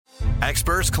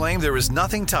Experts claim there is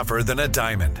nothing tougher than a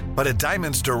diamond. But at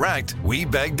Diamonds Direct, we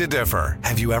beg to differ.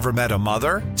 Have you ever met a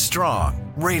mother?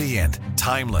 Strong, radiant,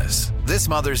 timeless. This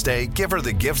Mother's Day, give her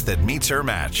the gift that meets her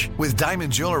match. With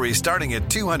diamond jewelry starting at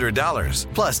 $200.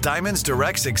 Plus, Diamonds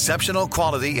Direct's exceptional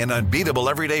quality and unbeatable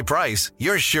everyday price,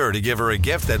 you're sure to give her a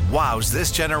gift that wows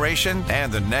this generation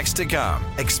and the next to come.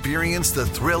 Experience the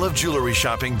thrill of jewelry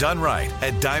shopping done right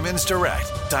at Diamonds Direct.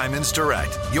 Diamonds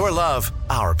Direct. Your love,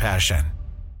 our passion.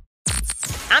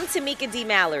 I'm Tamika D.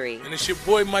 Mallory. And it's your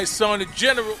boy, my son, the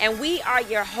General. And we are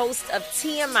your hosts of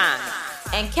TMI.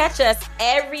 And catch us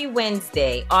every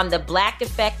Wednesday on the Black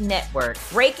Effect Network,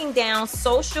 breaking down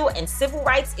social and civil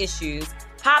rights issues,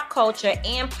 pop culture,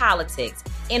 and politics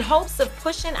in hopes of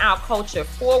pushing our culture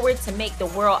forward to make the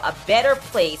world a better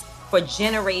place for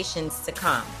generations to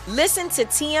come. Listen to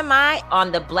TMI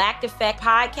on the Black Effect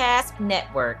Podcast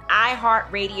Network,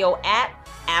 iHeartRadio app,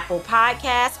 Apple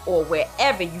Podcasts, or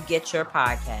wherever you get your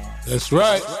podcasts. That's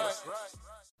right.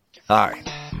 Hi,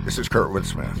 this is Kurtwood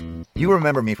Smith. You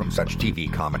remember me from such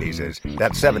TV comedies as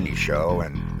That 70s Show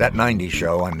and That 90s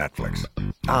Show on Netflix.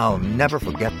 I'll never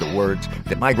forget the words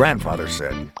that my grandfather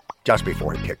said just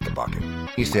before he kicked the bucket.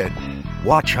 He said,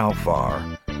 "Watch how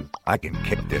far I can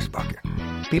kick this bucket."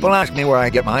 People ask me where I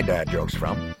get my dad jokes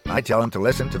from. I tell them to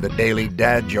listen to the Daily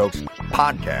Dad Jokes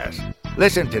podcast.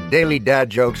 Listen to Daily Dad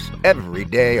Jokes every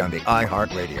day on the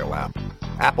iHeartRadio app,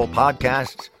 Apple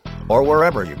Podcasts, or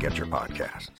wherever you get your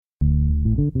podcasts.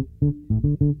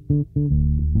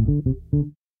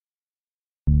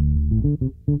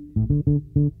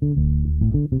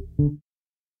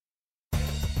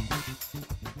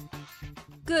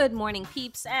 Good morning,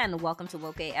 peeps, and welcome to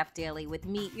Woke AF Daily with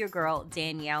me, your girl,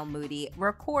 Danielle Moody,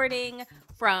 recording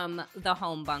from the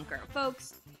home bunker.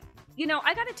 Folks, you know,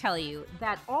 I gotta tell you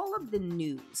that all of the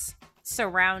news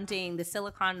surrounding the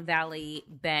Silicon Valley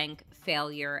Bank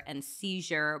failure and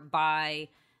seizure by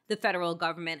the federal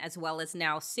government, as well as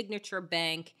now Signature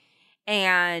Bank,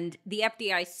 and the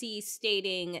FDIC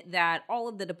stating that all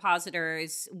of the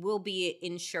depositors will be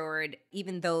insured,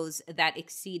 even those that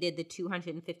exceeded the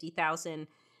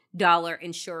 $250,000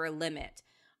 insurer limit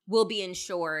will be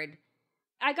insured.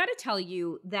 I got to tell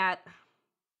you that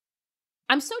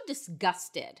I'm so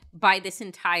disgusted by this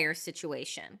entire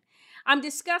situation. I'm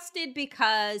disgusted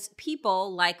because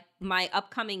people like my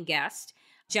upcoming guest,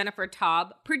 Jennifer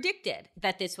Taub, predicted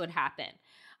that this would happen.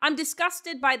 I'm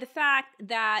disgusted by the fact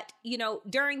that, you know,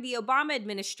 during the Obama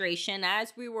administration,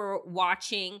 as we were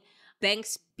watching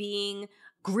banks being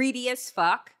greedy as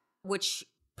fuck, which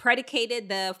predicated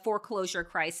the foreclosure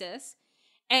crisis,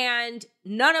 and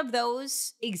none of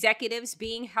those executives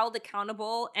being held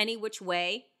accountable any which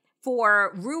way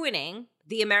for ruining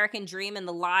the American dream and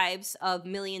the lives of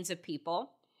millions of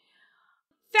people.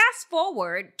 Fast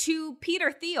forward to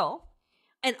Peter Thiel,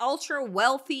 an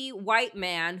ultra-wealthy white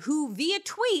man who, via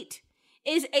tweet,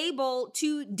 is able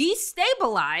to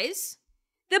destabilize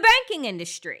the banking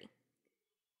industry.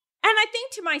 And I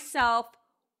think to myself,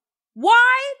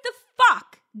 why the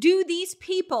fuck do these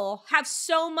people have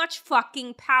so much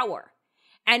fucking power?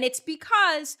 And it's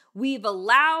because we've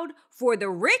allowed for the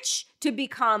rich to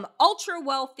become ultra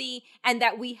wealthy, and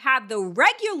that we have the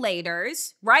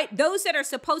regulators, right? Those that are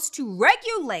supposed to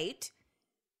regulate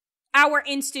our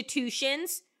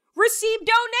institutions receive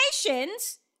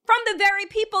donations from the very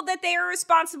people that they are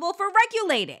responsible for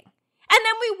regulating. And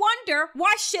then we wonder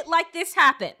why shit like this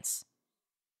happens.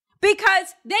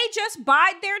 Because they just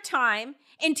bide their time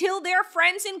until their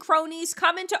friends and cronies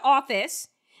come into office.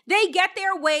 They get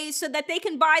their ways so that they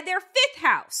can buy their fifth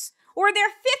house or their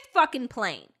fifth fucking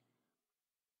plane.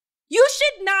 You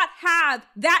should not have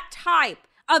that type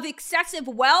of excessive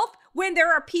wealth when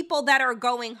there are people that are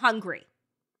going hungry.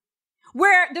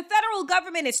 Where the federal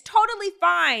government is totally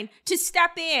fine to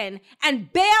step in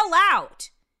and bail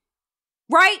out,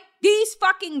 right, these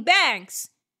fucking banks.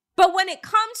 But when it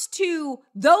comes to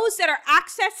those that are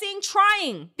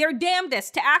trying their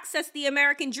damnedest to access the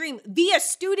American dream via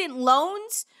student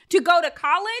loans to go to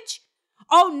college,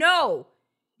 oh no,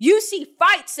 you see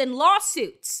fights and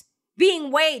lawsuits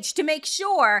being waged to make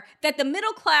sure that the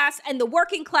middle class and the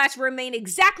working class remain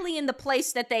exactly in the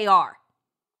place that they are.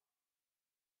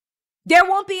 There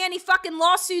won't be any fucking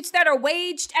lawsuits that are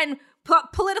waged and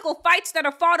political fights that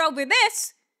are fought over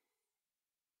this.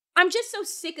 I'm just so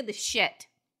sick of the shit.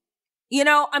 You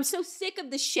know, I'm so sick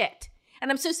of the shit. And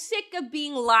I'm so sick of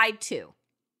being lied to.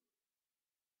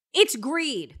 It's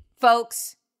greed,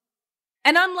 folks.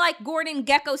 And unlike Gordon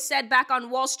Gekko said back on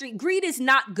Wall Street, greed is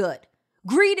not good.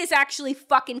 Greed is actually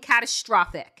fucking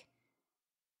catastrophic.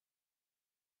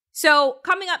 So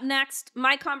coming up next,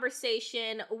 my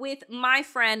conversation with my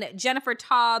friend Jennifer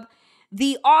Taub,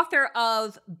 the author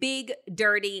of Big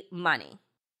Dirty Money.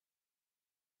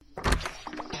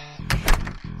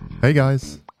 Hey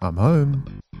guys, I'm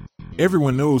home.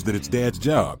 Everyone knows that it's Dad's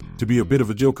job to be a bit of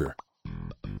a joker.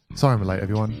 Sorry I'm late,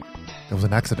 everyone. There was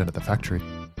an accident at the factory.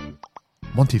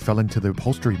 Monty fell into the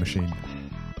upholstery machine.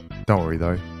 Don't worry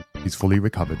though, he's fully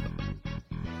recovered.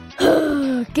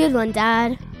 Good one,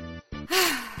 Dad.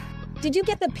 Did you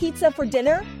get the pizza for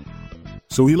dinner?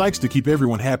 So he likes to keep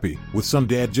everyone happy with some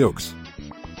dad jokes.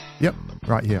 Yep,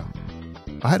 right here.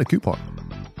 I had a coupon,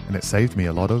 and it saved me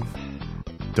a lot of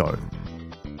dough.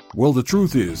 Well, the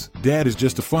truth is, Dad is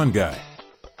just a fun guy.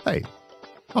 Hey,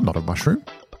 I'm not a mushroom.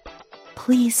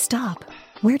 Please stop.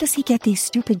 Where does he get these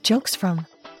stupid jokes from?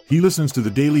 He listens to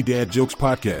the Daily Dad Jokes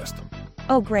podcast.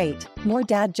 Oh, great. More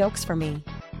dad jokes for me.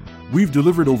 We've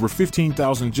delivered over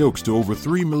 15,000 jokes to over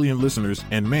 3 million listeners,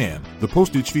 and man, the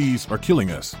postage fees are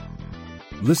killing us.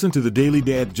 Listen to the Daily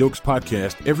Dad Jokes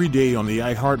podcast every day on the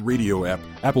iHeartRadio app,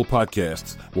 Apple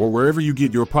Podcasts, or wherever you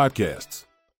get your podcasts.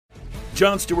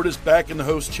 Jon Stewart is back in the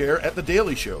host chair at The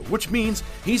Daily Show, which means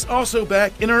he's also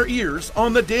back in our ears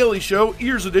on The Daily Show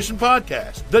Ears Edition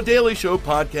podcast. The Daily Show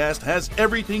podcast has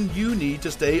everything you need to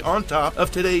stay on top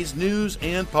of today's news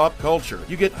and pop culture.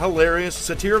 You get hilarious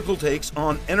satirical takes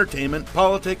on entertainment,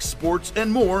 politics, sports,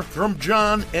 and more from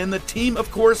Jon and the team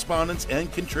of correspondents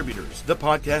and contributors. The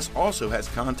podcast also has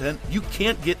content you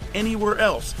can't get anywhere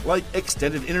else, like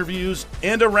extended interviews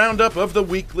and a roundup of the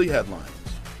weekly headlines.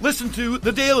 Listen to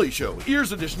The Daily Show,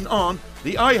 Ears Edition, on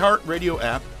the iHeartRadio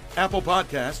app, Apple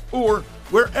Podcasts, or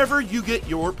wherever you get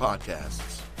your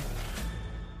podcasts.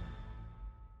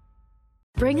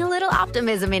 Bring a little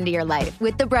optimism into your life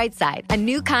with The Bright Side, a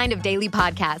new kind of daily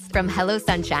podcast from Hello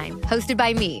Sunshine, hosted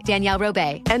by me, Danielle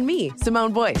Robay. And me,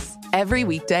 Simone Boyce. Every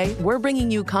weekday, we're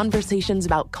bringing you conversations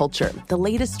about culture, the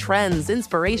latest trends,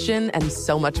 inspiration, and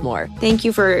so much more. Thank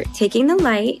you for taking the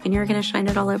light, and you're going to shine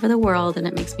it all over the world, and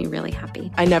it makes me really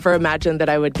happy. I never imagined that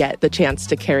I would get the chance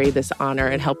to carry this honor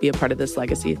and help be a part of this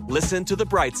legacy. Listen to The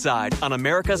Bright Side on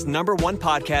America's #1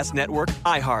 podcast network,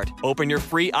 iHeart. Open your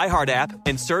free iHeart app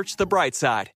and search The Bright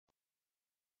Side.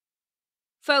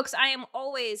 Folks, I am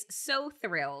always so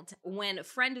thrilled when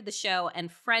friend of the show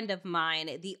and friend of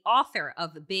mine, the author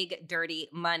of Big Dirty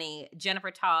Money,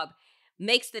 Jennifer Taub,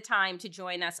 makes the time to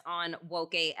join us on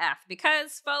Woke AF.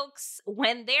 Because, folks,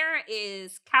 when there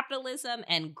is capitalism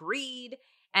and greed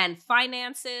and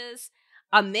finances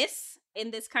amiss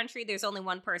in this country, there's only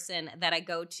one person that I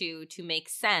go to make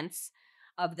sense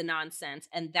of the nonsense,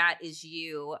 and that is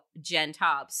you, Jen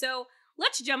Taub. So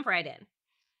let's jump right in.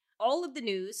 All of the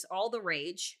news, all the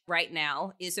rage right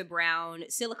now is around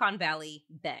Silicon Valley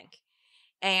Bank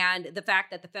and the fact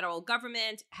that the federal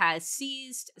government has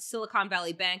seized Silicon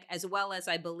Valley Bank, as well as,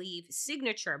 I believe,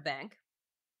 Signature Bank,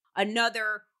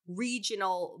 another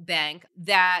regional bank,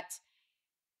 that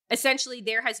essentially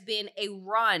there has been a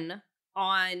run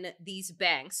on these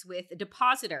banks with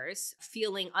depositors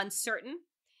feeling uncertain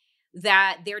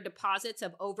that their deposits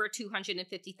of over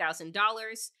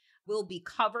 $250,000 will be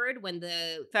covered when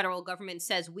the federal government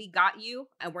says, we got you,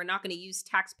 and we're not going to use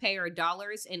taxpayer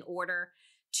dollars in order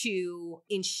to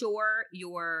insure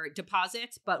your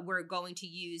deposits, but we're going to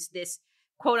use this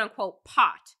quote unquote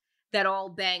pot that all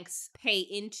banks pay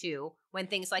into when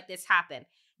things like this happen.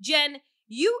 Jen,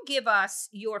 you give us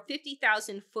your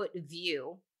 50,000 foot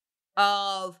view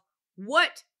of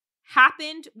what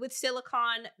happened with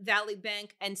Silicon Valley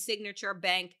Bank and Signature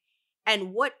Bank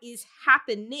and what is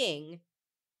happening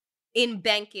in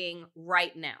banking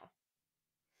right now.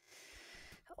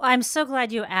 I'm so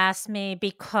glad you asked me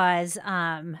because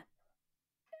I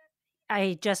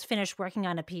just finished working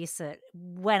on a piece that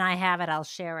when I have it, I'll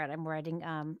share it. I'm writing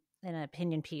an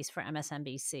opinion piece for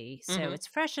MSNBC. So it's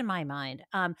fresh in my mind.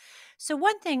 So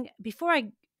one thing, before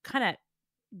I kind of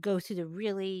go through the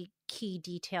really key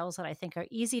details that I think are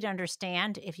easy to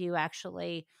understand if you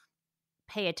actually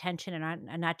pay attention and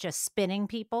are not just spinning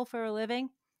people for a living.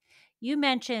 You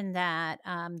mentioned that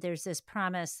there's this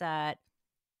promise that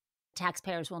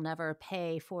taxpayers will never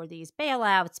pay for these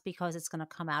bailouts because it's going to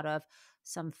come out of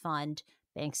some fund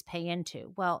banks pay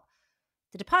into. Well,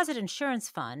 the Deposit Insurance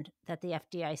Fund that the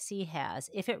FDIC has,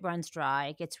 if it runs dry,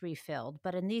 it gets refilled.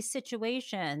 But in these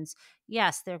situations,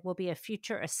 yes, there will be a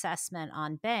future assessment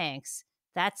on banks.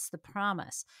 That's the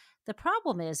promise. The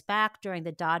problem is back during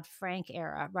the Dodd-Frank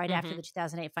era, right after the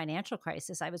 2008 financial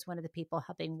crisis, I was one of the people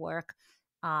helping work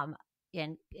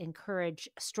and encourage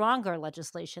stronger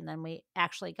legislation than we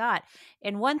actually got.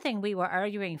 And one thing we were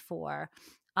arguing for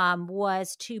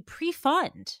was to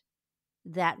pre-fund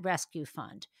that rescue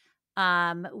fund.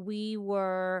 We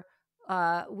were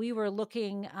we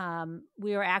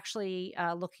were actually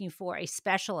looking for a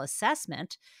special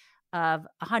assessment of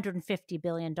 $150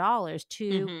 billion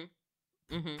to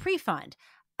pre-fund.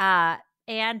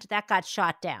 And that got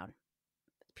shot down.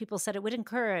 People said it would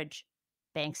encourage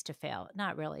banks to fail.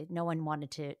 Not really. No one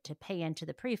wanted to pay into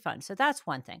the pre-fund. So that's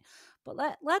one thing. But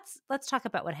let's talk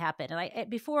about what happened. And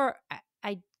before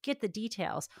I get the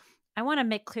details, I want to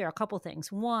make clear a couple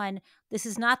things. One, this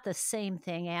is not the same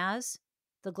thing as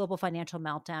the global financial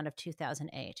meltdown of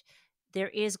 2008. There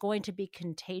is going to be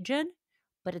contagion,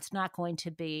 but it's not going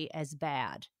to be as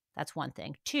bad. That's one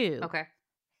thing. Two, Okay.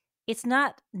 it's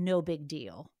not no big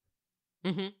deal.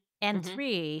 And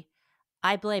three,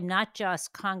 I blame not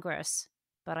just Congress,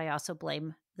 but I also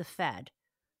blame the Fed,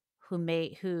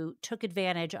 who took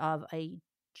advantage of a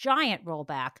giant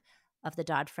rollback of the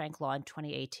Dodd-Frank law in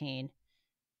 2018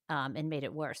 and made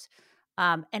it worse.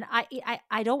 And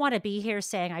I don't want to be here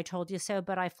saying I told you so,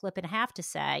 but I flippin' have to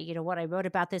say, what I wrote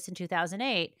about this in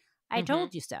 2008, I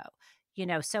told you so.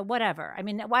 So whatever. I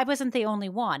mean, I wasn't the only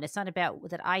one. It's not about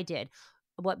that I did.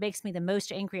 What makes me the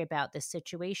most angry about this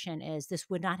situation is this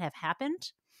would not have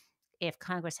happened if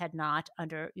Congress had not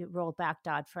rolled back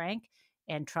Dodd-Frank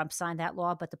and Trump signed that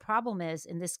law. But the problem is,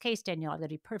 in this case, Danielle, I'm going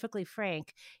to be perfectly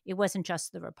frank, it wasn't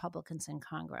just the Republicans in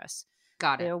Congress.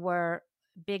 Got it. There were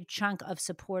a big chunk of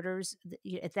supporters.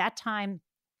 At that time,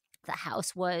 the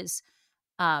House was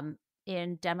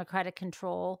in Democratic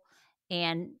control.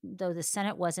 And though the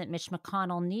Senate wasn't, Mitch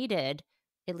McConnell needed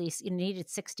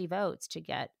 60 votes to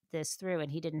get this through.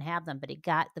 And he didn't have them, but he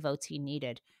got the votes he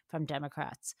needed from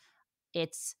Democrats.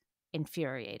 It's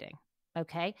infuriating.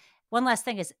 Okay. One last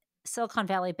thing is Silicon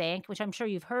Valley Bank, which I'm sure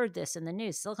you've heard this in the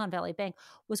news. Silicon Valley Bank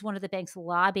was one of the banks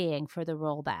lobbying for the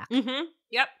rollback.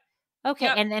 Yep. Okay.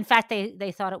 Yep. And in fact,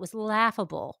 they thought it was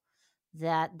laughable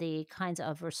that the kinds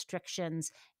of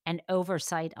restrictions and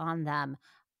oversight on them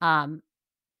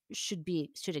should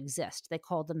exist. They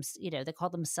called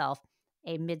themselves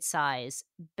a mid-size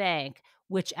bank,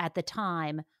 which at the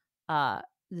time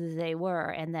they were.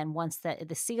 And then once the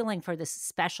ceiling for this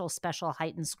special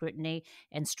heightened scrutiny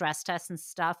and stress tests and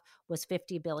stuff was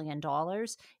 $50 billion.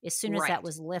 As soon as that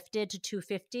was lifted to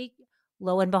 250,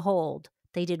 lo and behold,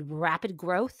 they did rapid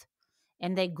growth,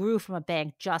 and they grew from a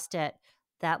bank just at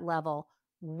that level,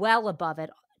 well above it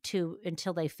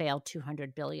until they failed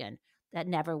 $200 billion. That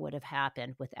never would have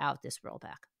happened without this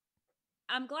rollback.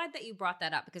 I'm glad that you brought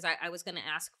that up, because I was going to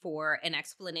ask for an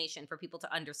explanation for people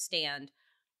to understand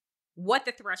what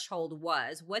the threshold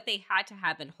was, what they had to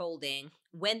have in holding,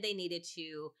 when they needed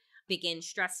to begin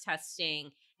stress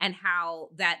testing, and how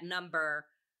that number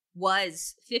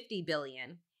was $50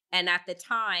 billion. And at the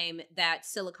time that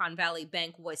Silicon Valley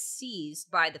Bank was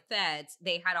seized by the feds,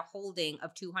 they had a holding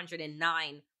of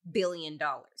 $209 billion,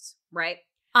 right?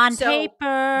 On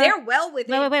paper. They're well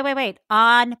within. Wait.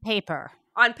 On paper.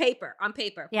 On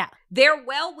paper. Yeah. They're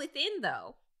well within,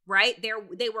 though, right?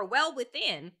 They were well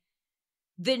within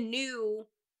the new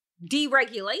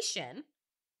deregulation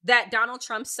that Donald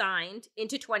Trump signed in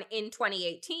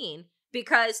 2018,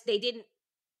 because they didn't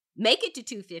make it to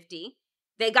 250.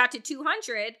 They got to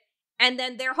 200, and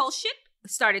then their whole shit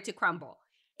started to crumble.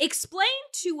 Explain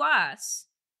to us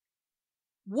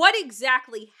what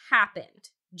exactly happened,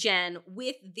 Jen,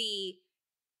 with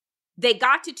they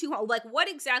got to 200, like what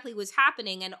exactly was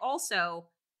happening? And also,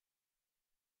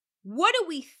 what do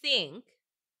we think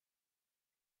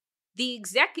the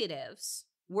executives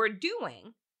were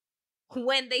doing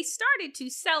when they started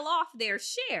to sell off their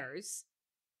shares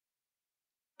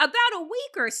about a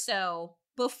week or so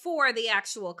before the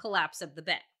actual collapse of the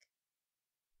bank?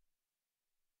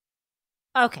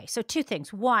 Okay, so two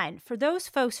things. One, for those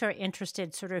folks who are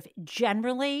interested sort of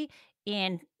generally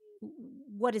in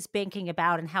what is banking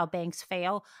about and how banks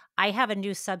fail, I have a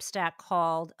new Substack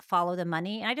called Follow the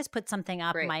Money. And I just put something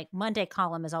up. Great. My Monday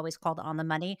column is always called On the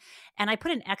Money. And I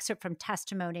put an excerpt from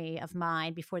testimony of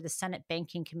mine before the Senate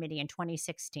Banking Committee in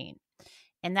 2016.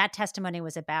 And that testimony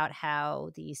was about how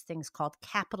these things called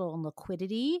capital and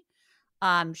liquidity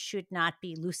should not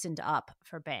be loosened up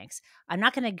for banks. I'm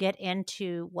not going to get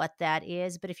into what that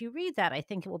is, but if you read that, I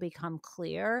think it will become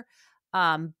clear.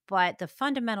 But the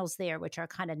fundamentals there, which are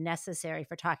kind of necessary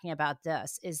for talking about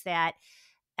this, is that,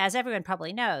 as everyone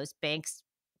probably knows, banks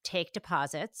take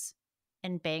deposits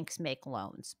and banks make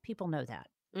loans. People know that.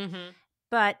 Mm-hmm.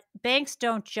 But banks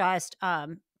don't just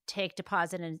take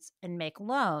deposits and make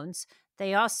loans.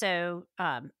 They also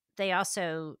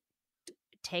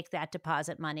take that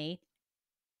deposit money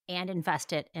and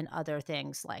invest it in other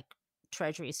things like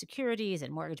treasury securities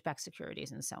and mortgage-backed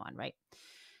securities and so on, right?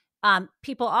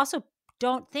 People also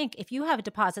don't think if you have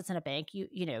deposits in a bank,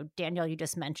 Danielle, you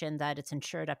just mentioned that it's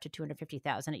insured up to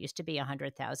 250,000. It used to be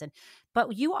 100,000,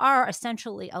 but you are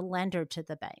essentially a lender to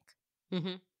the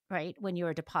bank, right? When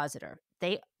you're a depositor,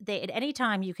 they at any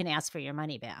time you can ask for your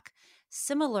money back.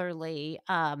 Similarly,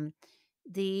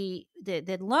 the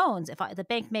loans, if the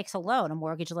bank makes a loan, a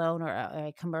mortgage loan or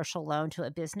a commercial loan to a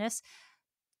business,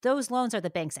 those loans are the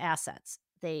bank's assets.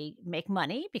 They make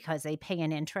money because they pay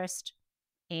an interest.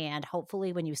 And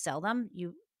hopefully when you sell them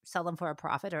for a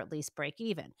profit or at least break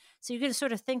even. So you can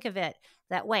sort of think of it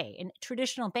that way. In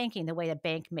traditional banking, the way a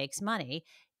bank makes money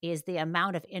is the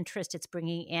amount of interest it's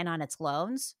bringing in on its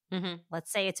loans.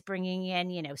 Let's say it's bringing in,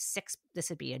 this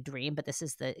would be a dream, but this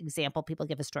is the example people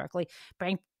give historically.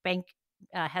 Bank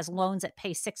has loans that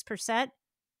pay 6%.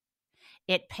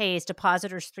 It pays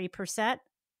depositors 3%,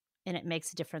 and it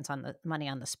makes a difference on the money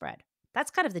on the spread. That's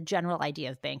kind of the general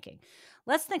idea of banking.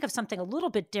 Let's think of something a little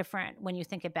bit different when you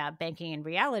think about banking in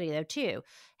reality, though, too.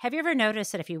 Have you ever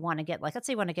noticed that if you want to get, let's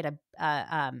say you want to get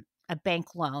a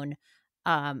bank loan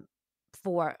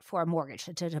for a mortgage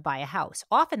to buy a house,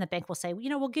 often the bank will say,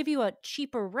 we'll give you a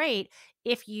cheaper rate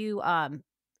if you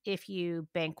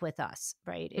bank with us,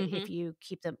 right? If you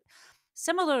keep them.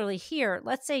 Similarly here,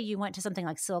 let's say you went to something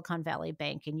like Silicon Valley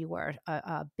Bank and you were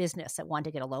a business that wanted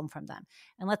to get a loan from them.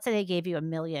 And let's say they gave you $1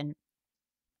 million.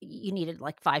 You needed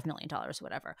like $5 million,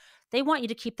 whatever. They want you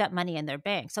to keep that money in their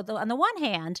bank. So on the one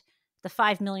hand, the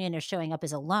 $5 million is showing up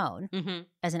as a loan,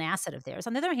 as an asset of theirs.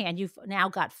 On the other hand, you've now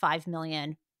got $5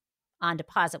 million on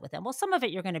deposit with them. Well, some of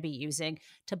it you're going to be using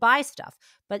to buy stuff,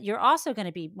 but you're also going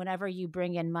to be, whenever you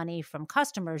bring in money from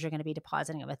customers, you're going to be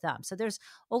depositing it with them. So there's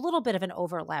a little bit of an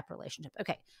overlap relationship.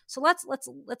 Okay. So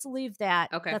let's leave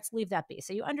that. Okay. Let's leave that be.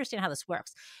 So you understand how this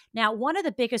works. Now, one of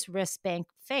the biggest risks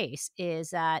banks face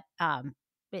is that,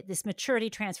 this maturity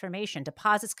transformation.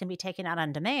 Deposits can be taken out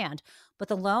on demand, but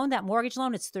the loan, that mortgage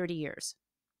loan, it's 30 years,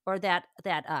 or that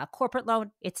corporate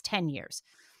loan, it's 10 years.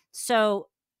 So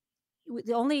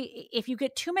if you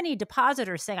get too many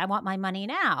depositors saying, I want my money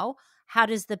now, how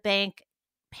does the bank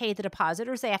pay the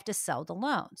depositors? They have to sell the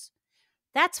loans.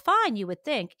 That's fine, you would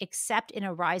think, except in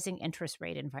a rising interest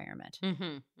rate environment.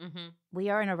 We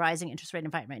are in a rising interest rate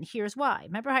environment. And here's why.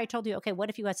 Remember how I told you, okay, what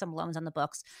if you had some loans on the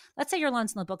books? Let's say your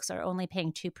loans on the books are only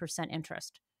paying 2%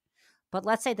 interest. But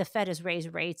let's say the Fed has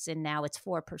raised rates and now it's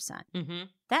 4%.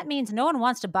 That means no one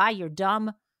wants to buy your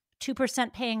dumb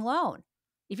 2% paying loan.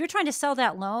 If you're trying to sell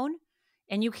that loan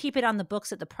and you keep it on the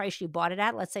books at the price you bought it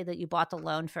at, let's say that you bought the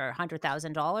loan for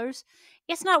 $100,000,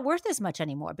 it's not worth as much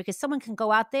anymore because someone can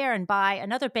go out there and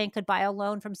another bank could buy a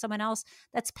loan from someone else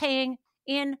that's paying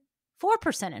in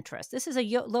 4% interest. This is a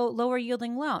lower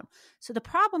yielding loan. So the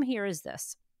problem here is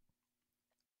this.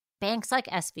 Banks like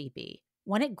SVB,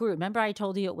 when it grew, remember I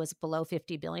told you it was below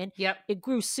 50 billion? Yep. It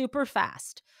grew super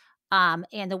fast. And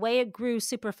the way it grew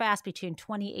super fast between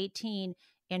 2018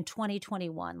 in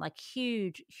 2021, like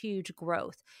huge, huge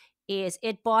growth, is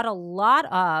it bought a lot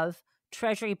of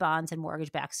treasury bonds and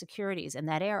mortgage-backed securities in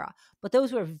that era. But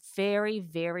those were very,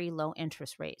 very low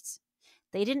interest rates.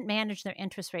 They didn't manage their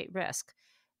interest rate risk,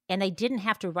 and they didn't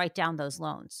have to write down those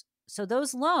loans. So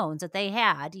those loans that they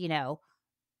had,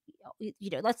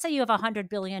 let's say you have $100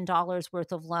 billion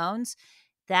worth of loans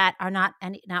that are not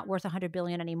worth $100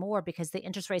 billion anymore because the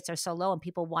interest rates are so low and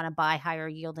people want to buy higher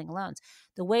yielding loans.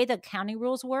 The way the accounting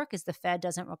rules work is the Fed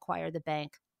doesn't require the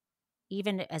bank,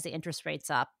 even as the interest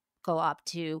rates go up,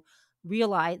 to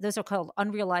realize, those are called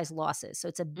unrealized losses. So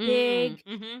it's a big,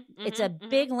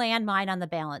 big landmine on the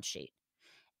balance sheet.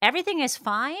 Everything is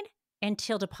fine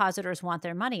until depositors want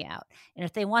their money out. And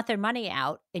if they want their money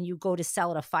out and you go to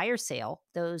sell at a fire sale,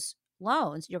 those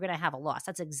loans, you're going to have a loss.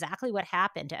 That's exactly what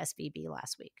happened to SVB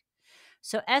last week.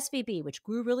 So SVB, which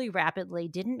grew really rapidly,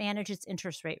 didn't manage its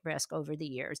interest rate risk over the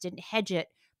years, didn't hedge it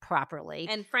properly.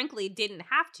 And frankly, didn't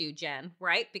have to, Jen,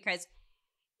 right? Because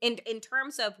in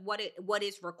terms of what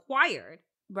is required,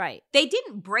 right? They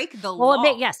didn't break the law.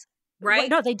 Yes. Right?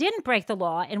 No, they didn't break the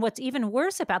law. And what's even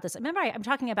worse about this, remember, I'm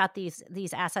talking about these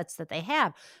assets that they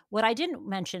have. What I didn't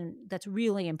mention that's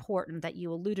really important that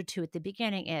you alluded to at the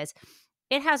beginning is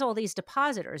it has all these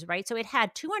depositors, right? So it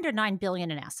had $209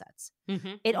 billion in assets.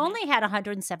 It only had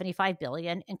 $175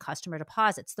 billion in customer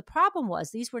deposits. The problem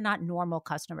was these were not normal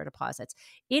customer deposits.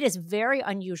 It is very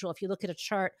unusual. If you look at a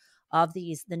chart of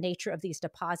the nature of these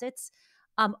deposits,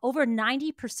 over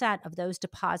 90% of those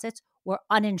deposits were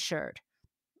uninsured.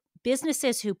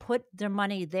 Businesses who put their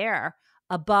money there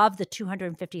above the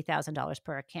 $250,000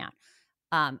 per account.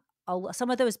 Some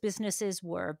of those businesses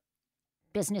were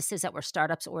businesses that were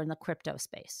startups or in the crypto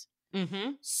space.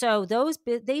 So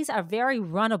these are very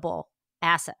runnable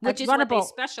asset, which is what they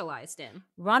specialized in.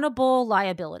 Runnable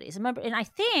liabilities. Remember, and I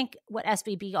think what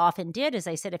SVB often did is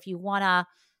they said, if you want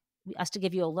us to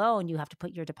give you a loan, you have to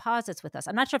put your deposits with us.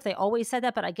 I'm not sure if they always said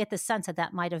that, but I get the sense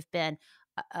that might have been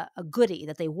a goodie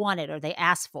that they wanted or they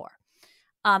asked for.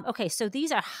 Okay, so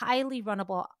these are highly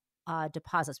runnable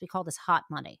deposits. We call this hot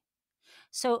money.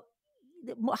 So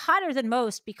hotter than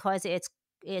most because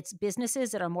it's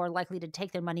businesses that are more likely to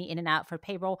take their money in and out for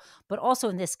payroll. But also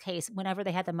in this case, whenever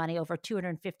they had the money over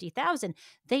 $250,000,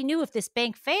 they knew if this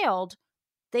bank failed,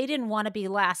 they didn't want to be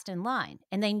last in line.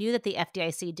 And they knew that the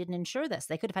FDIC didn't insure this.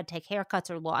 They could have had to take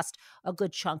haircuts or lost a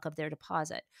good chunk of their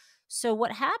deposit. So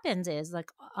what happens is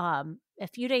a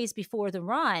few days before the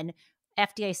run,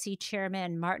 FDIC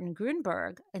Chairman Martin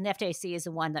Grunberg, and the FDIC is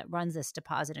the one that runs this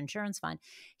deposit insurance fund,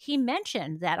 he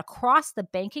mentioned that across the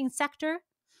banking sector,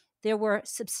 there were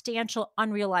substantial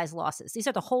unrealized losses. These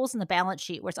are the holes in the balance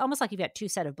sheet where it's almost like you've got two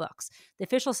set of books. The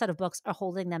official set of books are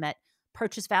holding them at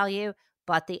purchase value,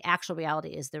 but the actual reality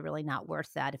is they're really not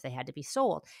worth that if they had to be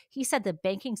sold. He said the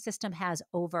banking system has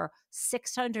over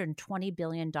 $620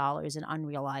 billion in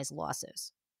unrealized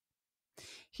losses.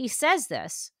 He says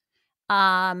this.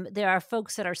 There are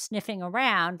folks that are sniffing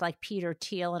around, like Peter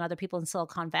Thiel and other people in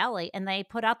Silicon Valley, and they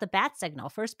put out the bat signal.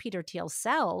 First, Peter Thiel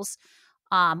sells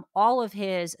all of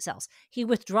his cells. He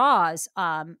withdraws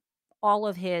all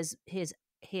of his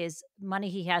money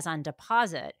he has on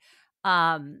deposit.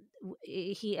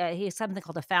 He has something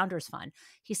called the Founders Fund.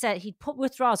 He said he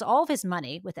withdraws all of his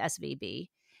money with SVB,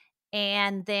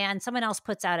 and then someone else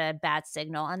puts out a bat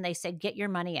signal, and they say, "Get your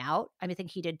money out." I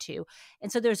think he did too. And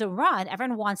so there's a run.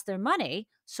 Everyone wants their money.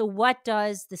 So what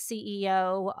does the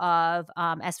CEO of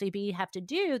SVB have to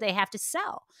do? They have to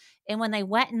sell. And when they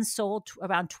went and sold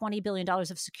around $20 billion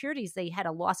of securities, they had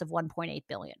a loss of $1.8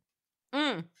 billion.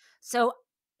 So,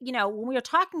 when we were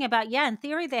talking about, in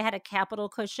theory, they had a capital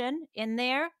cushion in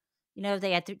there.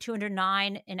 They had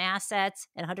 209 in assets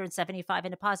and 175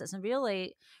 in deposits. And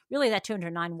really that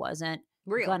 209 wasn't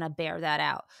going to bear that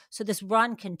out. So this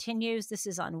run continues. This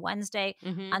is on Wednesday.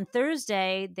 Mm-hmm. On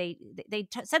Thursday, they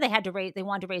said they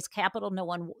wanted to raise capital.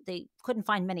 They couldn't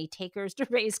find many takers to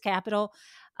raise capital.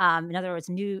 In other words,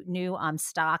 new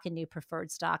stock and new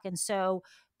preferred stock. And so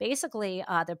basically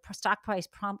the stock price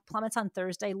plummets on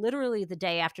Thursday, literally the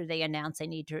day after they announce they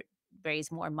need to raise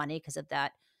more money because of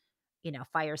that,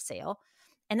 fire sale.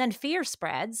 And then fear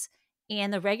spreads,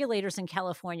 and the regulators in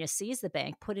California seize the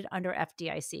bank, put it under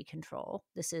FDIC control.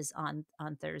 This is on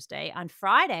Thursday. On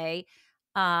Friday,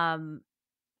 I don't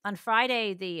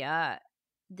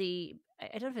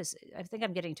know I think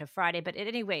I'm getting to Friday, but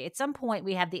anyway, at some point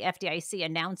we have the FDIC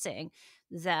announcing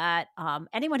that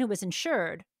anyone who was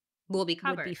insured will be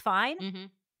covered, would be fine, mm-hmm.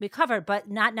 be covered,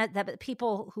 but not that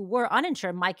people who were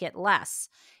uninsured might get less.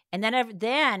 And then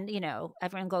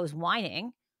everyone goes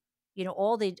whining.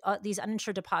 All these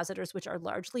uninsured depositors, which are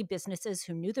largely businesses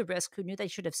who knew the risk, who knew they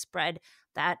should have spread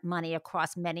that money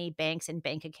across many banks and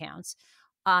bank accounts.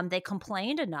 They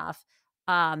complained enough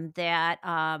that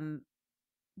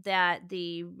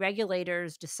the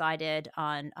regulators decided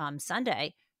on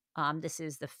Sunday. This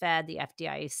is the Fed, the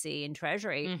FDIC, and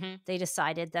Treasury. Mm-hmm. They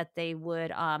decided that they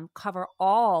would cover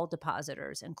all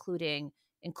depositors, including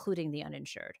the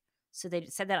uninsured. So they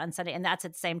said that on Sunday, and that's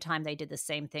at the same time they did the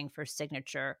same thing for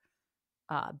Signature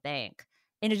Bank.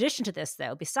 In addition to this,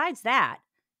 though, besides that,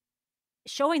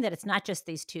 showing that it's not just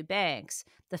these two banks,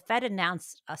 the Fed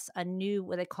announced a new,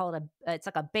 what they call it's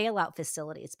like a bailout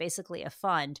facility. It's basically a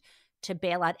fund to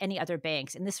bail out any other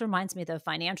banks. And this reminds me of the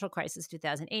financial crisis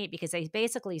 2008, because they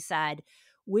basically said,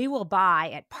 we will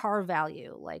buy at par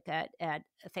value, like at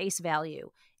face value,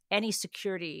 any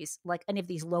securities, like any of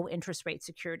these low interest rate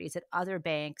securities that other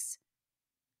banks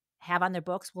have on their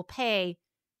books. We'll pay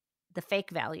the fake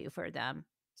value for them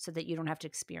so that you don't have to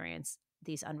experience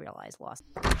these unrealized losses.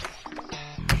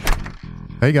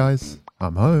 Hey guys,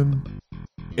 I'm home.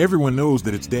 Everyone knows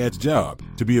that it's Dad's job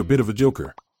to be a bit of a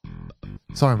joker.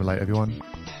 Sorry I'm late, everyone.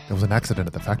 There was an accident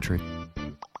at the factory.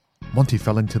 Monty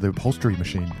fell into the upholstery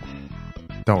machine.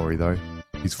 Don't worry though,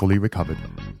 he's fully recovered.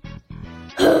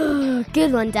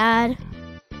 Good one, Dad.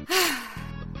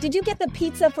 Did you get the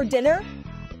pizza for dinner?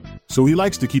 So he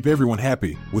likes to keep everyone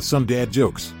happy with some dad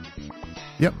jokes.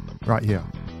 Yep, right here.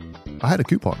 I had a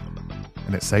coupon,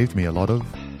 and it saved me a lot of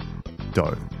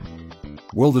dough.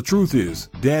 Well, the truth is,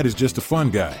 Dad is just a fun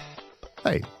guy.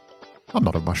 Hey, I'm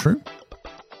not a mushroom.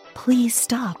 Please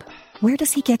stop. Where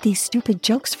does he get these stupid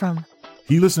jokes from?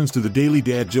 He listens to the Daily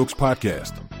Dad Jokes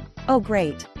podcast. Oh,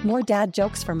 great. More dad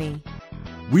jokes for me.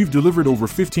 We've delivered over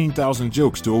 15,000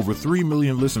 jokes to over 3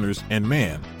 million listeners, and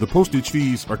man, the postage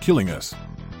fees are killing us.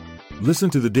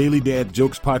 Listen to the Daily Dad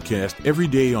Jokes podcast every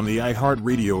day on the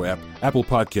iHeartRadio app, Apple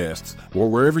Podcasts, or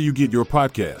wherever you get your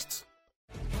podcasts.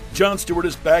 Jon Stewart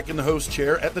is back in the host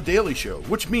chair at The Daily Show,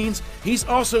 which means he's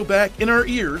also back in our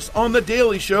ears on The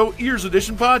Daily Show Ears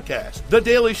Edition podcast. The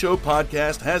Daily Show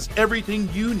podcast has everything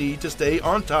you need to stay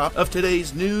on top of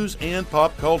today's news and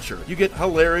pop culture. You get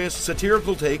hilarious,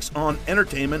 satirical takes on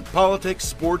entertainment, politics,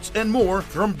 sports, and more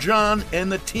from Jon and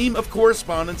the team of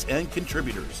correspondents and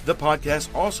contributors. The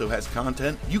podcast also has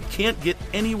content you can't get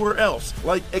anywhere else,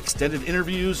 like extended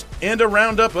interviews and a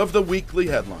roundup of the weekly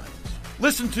headlines.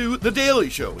 Listen to The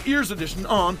Daily Show, Ears Edition,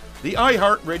 on the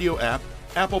iHeartRadio app,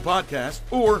 Apple Podcasts,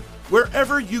 or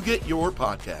wherever you get your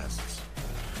podcasts.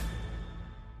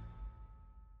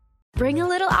 Bring a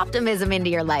little optimism into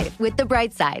your life with The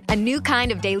Bright Side, a new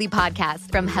kind of daily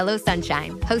podcast from Hello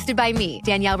Sunshine, hosted by me,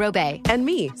 Danielle Robay. And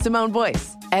me, Simone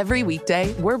Boyce. Every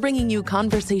weekday, we're bringing you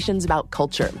conversations about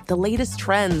culture, the latest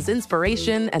trends,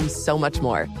 inspiration, and so much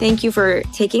more. Thank you for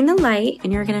taking the light,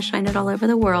 and you're going to shine it all over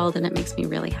the world, and it makes me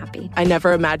really happy. I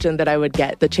never imagined that I would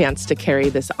get the chance to carry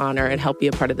this honor and help be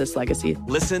a part of this legacy.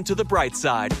 Listen to The Bright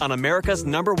Side on America's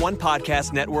 #1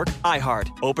 podcast network, iHeart.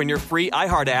 Open your free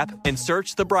iHeart app and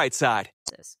search The Bright Side.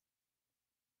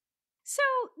 So,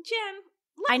 Jen,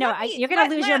 I know you're going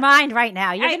to lose your mind right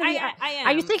now. You're going to be. I am.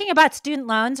 Are you thinking about student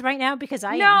loans right now? Because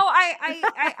I no, am.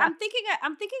 I'm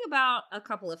thinking about a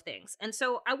couple of things, and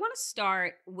so I want to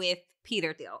start with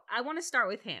Peter Thiel. I want to start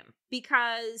with him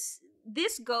because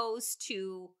this goes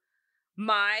to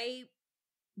my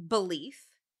belief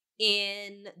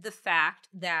in the fact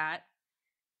that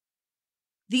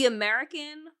the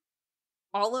American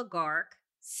oligarch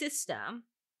system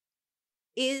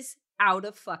is out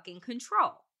of fucking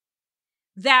control.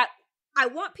 That I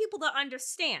want people to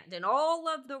understand, and all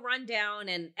of the rundown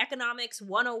and economics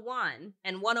 101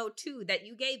 and 102 that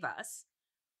you gave us,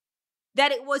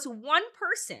 that it was one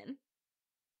person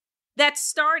that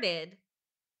started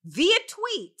via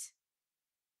tweet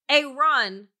a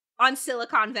run on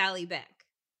Silicon Valley Bank,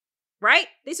 right?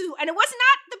 And it was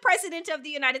not the president of the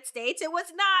United States. It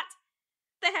was not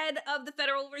the head of the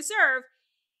Federal Reserve.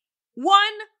 One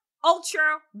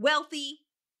ultra wealthy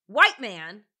white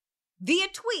man via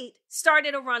tweet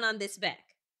started a run on this bank.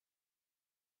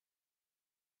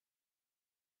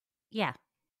 Yeah.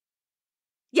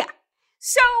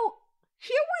 So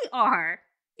here we are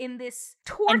in this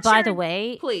torture. And by the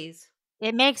way, please,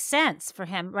 it makes sense for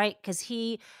him, right? Because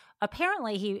I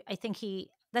think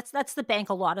that's the bank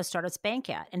a lot of startups bank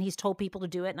at, and he's told people to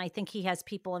do it. And I think he has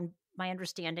people, and my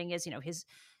understanding is, his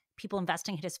people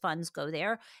investing his funds go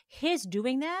there. His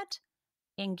doing that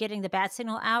and getting the bat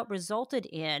signal out resulted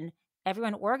in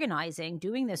everyone organizing,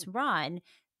 doing this run,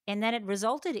 and then it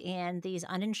resulted in these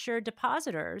uninsured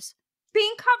depositors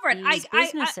being covered.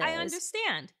 I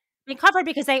understand. Being covered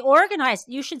because they organized.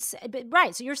 You should say,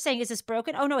 right. So you're saying, is this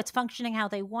broken? Oh no, it's functioning how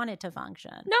they want it to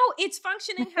function. No, it's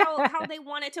functioning how they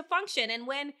want it to function. And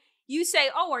when you say,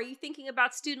 oh, are you thinking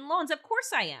about student loans? Of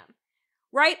course I am.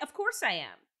 Right? Of course I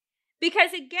am.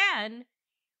 Because again,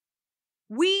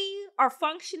 we are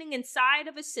functioning inside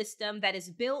of a system that is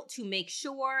built to make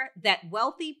sure that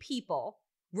wealthy people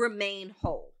remain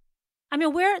whole. I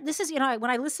mean, when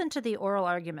I listened to the oral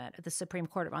argument at the Supreme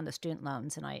Court on the student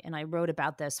loans, and I wrote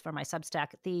about this for my Substack,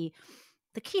 the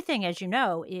key thing, as you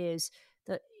know, is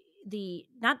the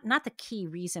not the key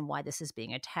reason why this is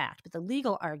being attacked, but the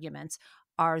legal arguments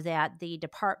are that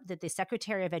that the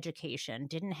Secretary of Education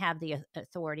didn't have the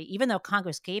authority, even though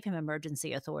Congress gave him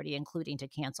emergency authority, including to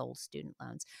cancel student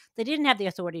loans. They didn't have the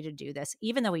authority to do this,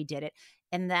 even though he did it,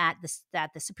 and that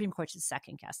the Supreme Court should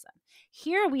second guess them.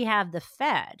 Here we have the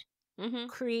Fed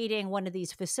creating one of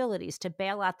these facilities to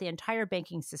bail out the entire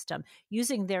banking system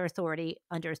using their authority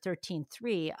under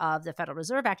 13.3 of the Federal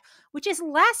Reserve Act, which is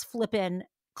less flippin'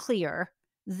 clear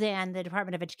than the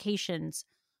Department of Education's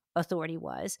authority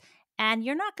was. And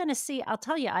you're not going to see, I'll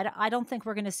tell you, I don't think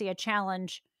we're going to see a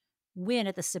challenge win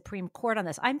at the Supreme Court on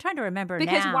this. I'm trying to remember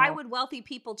because now. why would wealthy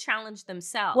people challenge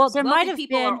themselves? Well, there might have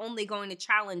people been, are only going to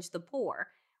challenge the poor,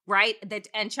 right?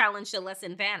 And challenge the less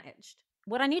advantaged.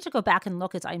 What I need to go back and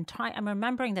look is I'm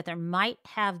remembering that there might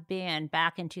have been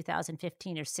back in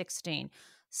 2015 or 16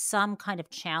 some kind of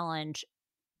challenge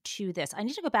to this. I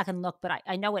need to go back and look, but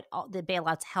I know the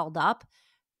bailouts held up.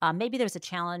 Maybe there's a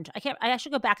challenge. I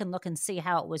should go back and look and see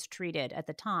how it was treated at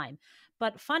the time.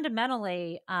 But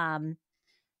fundamentally,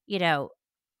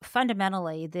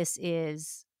 this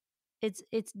is it's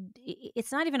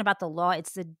not even about the law.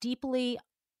 It's the deeply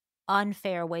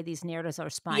unfair way these narratives are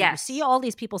spun. Yes. You see all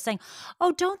these people saying,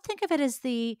 "Oh, don't think of it as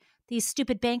these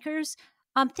stupid bankers.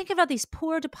 Think about these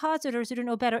poor depositors who don't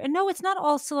know better. And no, it's not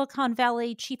all Silicon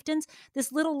Valley chieftains.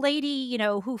 This little lady, you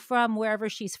know, who from wherever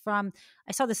she's from,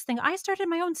 I saw this thing. I started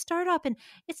my own startup, and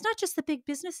it's not just the big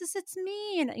businesses. It's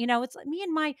me, and you know, it's like me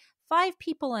and my 5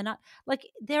 people, and like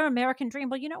their American dream.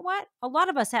 Well, you know what? A lot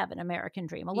of us have an American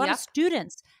dream. A lot of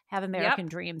students have American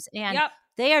dreams, and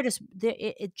they are just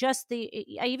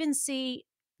I even see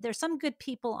there's some good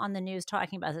people on the news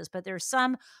talking about this, but there's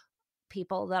some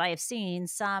people that I have seen,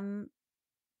 some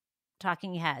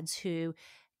talking heads who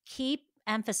keep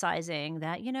emphasizing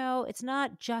that, you know, it's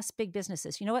not just big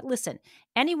businesses. You know what? Listen,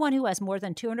 anyone who has more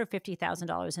than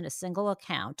 $250,000 in a single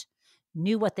account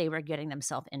knew what they were getting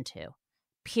themselves into,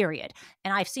 period.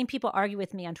 And I've seen people argue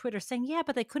with me on Twitter saying, yeah,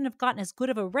 but they couldn't have gotten as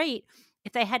good of a rate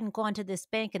if they hadn't gone to this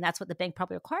bank, and that's what the bank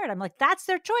probably required. I'm like, that's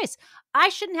their choice. I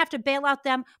shouldn't have to bail out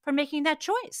them for making that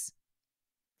choice.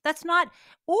 That's not,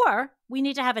 or we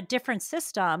need to have a different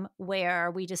system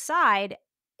where we decide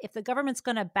if the government's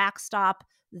going to backstop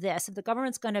this, if the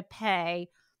government's going to pay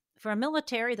for a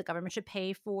military, the government should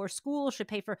pay for schools, should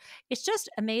pay for, it's just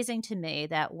amazing to me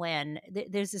that when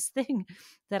there's this thing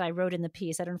that I wrote in the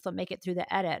piece, I don't know if I'll make it through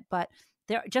the edit, but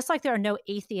there, just like there are no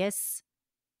atheists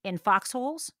in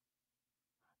foxholes,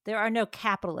 there are no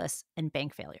capitalists in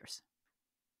bank failures.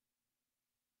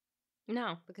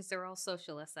 No, because they're all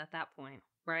socialists at that point,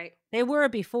 right? They were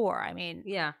before. I mean,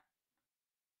 yeah.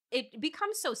 It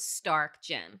becomes so stark,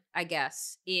 Jen, I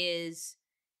guess, is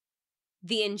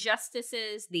the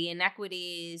injustices, the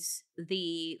inequities,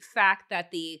 the fact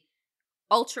that the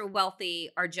ultra wealthy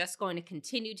are just going to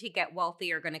continue to get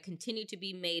wealthy, are going to continue to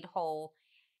be made whole.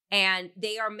 And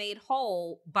they are made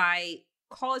whole by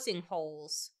causing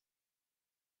holes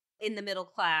in the middle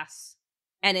class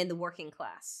and in the working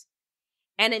class.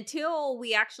 And until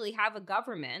we actually have a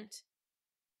government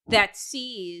that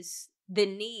sees the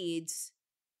needs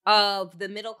of the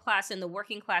middle class and the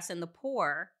working class and the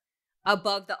poor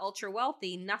above the ultra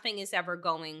wealthy, nothing is ever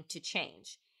going to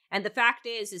change. And the fact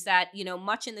is that, you know,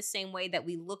 much in the same way that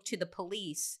we look to the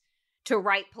police to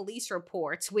write police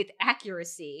reports with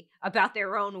accuracy about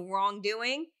their own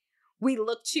wrongdoing, we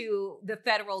look to the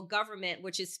federal government,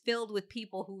 which is filled with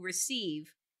people who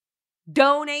receive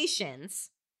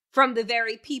donations from the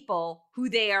very people who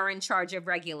they are in charge of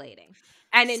regulating.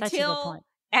 And until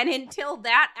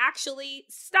that actually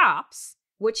stops,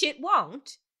 which it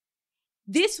won't,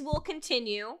 this will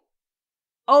continue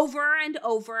over and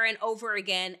over and over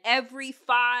again every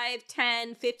 5,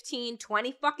 10, 15,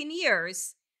 20 fucking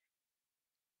years.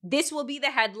 This will be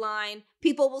the headline.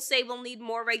 People will say we'll need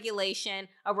more regulation.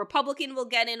 A Republican will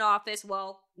get in office.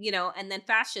 Well, you know, and then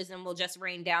fascism will just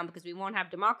rain down because we won't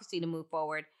have democracy to move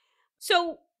forward.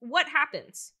 So what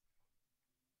happens?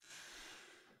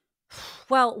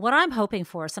 Well, what I'm hoping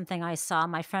for is something I saw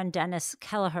my friend Dennis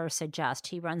Kelleher suggest.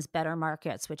 He runs Better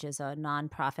Markets, which is a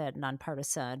nonprofit,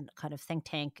 nonpartisan kind of think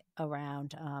tank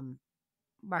around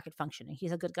market functioning.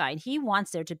 He's a good guy. And he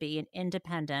wants there to be an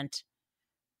independent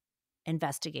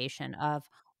investigation of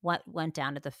what went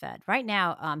down at the Fed. Right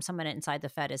now, someone inside the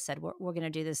Fed has said, we're going to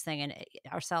do this thing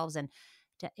ourselves and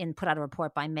put out a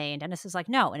report by May. And Dennis is like,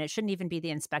 no, and it shouldn't even be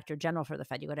the inspector general for the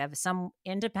Fed. You would have some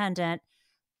independent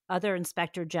other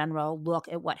inspector general look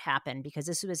at what happened, because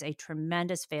this was a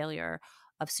tremendous failure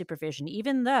of supervision,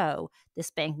 even though this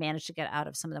bank managed to get out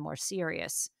of some of the more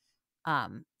serious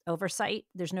oversight.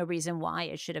 There's no reason why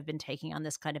it should have been taking on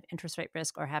this kind of interest rate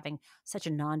risk or having such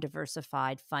a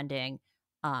non-diversified funding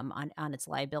on its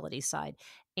liability side.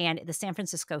 And the San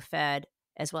Francisco Fed,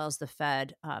 as well as the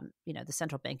Fed, you know, the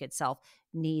central bank itself,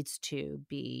 needs to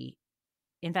be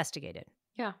investigated.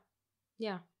 Yeah.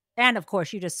 Yeah. And of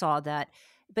course, you just saw that.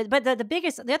 But the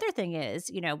other thing is,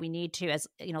 you know, we need to, as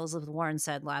you know, Elizabeth Warren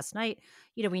said last night,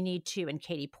 you know, we need to, and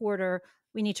Katie Porter,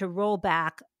 we need to roll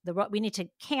back we need to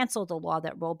cancel the law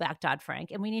that rolled back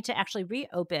Dodd-Frank, and we need to actually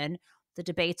reopen the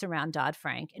debates around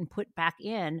Dodd-Frank and put back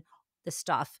in the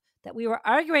stuff that we were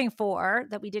arguing for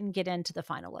that we didn't get into the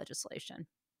final legislation.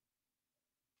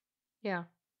 Yeah.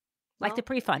 Like the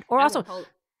pre-fund. Or also,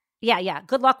 yeah.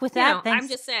 Good luck with that. You know, Thanks.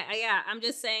 I'm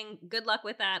just saying good luck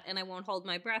with that. And I won't hold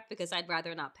my breath because I'd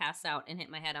rather not pass out and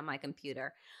hit my head on my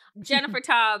computer. Jennifer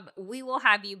Taub, we will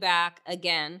have you back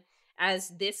again as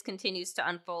this continues to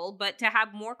unfold, but to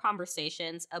have more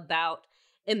conversations about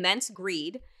immense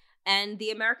greed and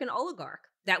the American oligarch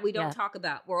that we don't talk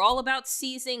about. We're all about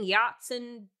seizing yachts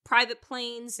and private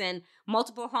planes and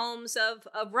multiple homes of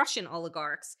Russian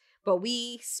oligarchs, but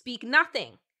we speak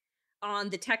nothing on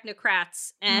the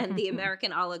technocrats and the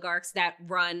American oligarchs that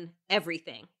run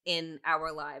everything in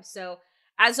our lives. So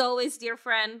as always, dear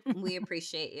friend, we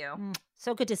appreciate you.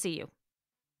 So good to see you.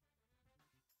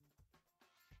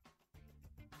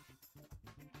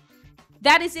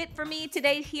 That is it for me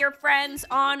today here, friends,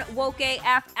 on Woke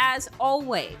AF. As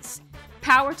always,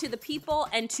 power to the people,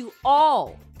 and to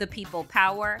all the people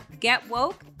power. Get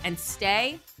woke and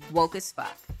stay woke as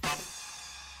fuck.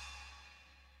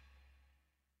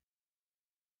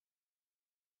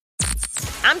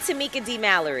 I'm Tamika D.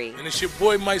 Mallory. And it's your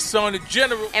boy, my son, the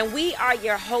General. And we are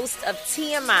your hosts of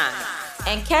TMI.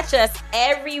 And catch us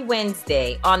every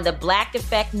Wednesday on the Black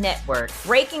Effect Network,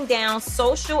 breaking down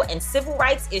social and civil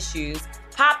rights issues,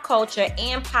 pop culture,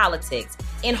 and politics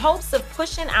in hopes of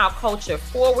pushing our culture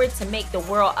forward to make the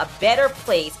world a better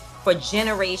place for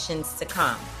generations to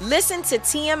come. Listen to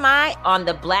TMI on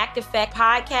the Black Effect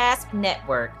Podcast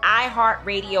Network,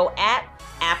 iHeartRadio app,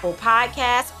 Apple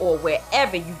Podcasts, or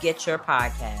wherever you get your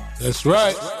podcasts. That's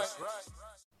right.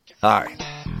 Hi,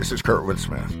 this is Kurtwood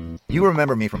Smith. You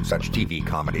remember me from such TV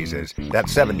comedies as That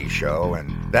 70s Show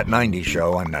and That 90s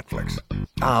Show on Netflix.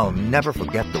 I'll never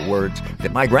forget the words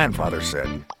that my grandfather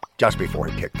said just before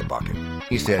he kicked the bucket.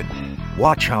 He said,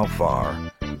 "Watch how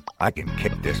far I can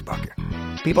kick this bucket."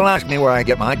 People ask me where I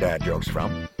get my dad jokes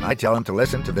from. I tell them to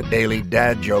listen to the Daily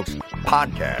Dad Jokes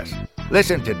podcast.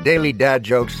 Listen to Daily Dad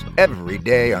Jokes every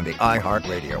day on the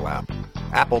iHeartRadio app,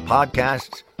 Apple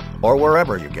Podcasts, or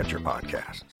wherever you get your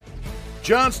podcasts.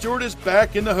 Jon Stewart is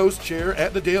back in the host chair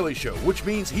at The Daily Show, which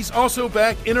means he's also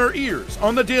back in our ears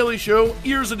on The Daily Show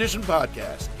Ears Edition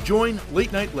podcast. Join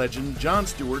late-night legend Jon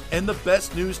Stewart and the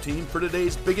best news team for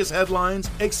today's biggest headlines,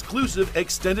 exclusive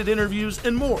extended interviews,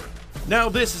 and more. Now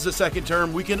this is a second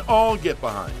term we can all get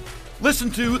behind. Listen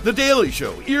to The Daily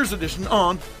Show Ears Edition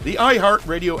on the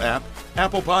iHeartRadio app,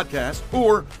 Apple Podcasts,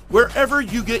 or wherever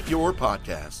you get your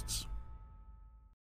podcasts.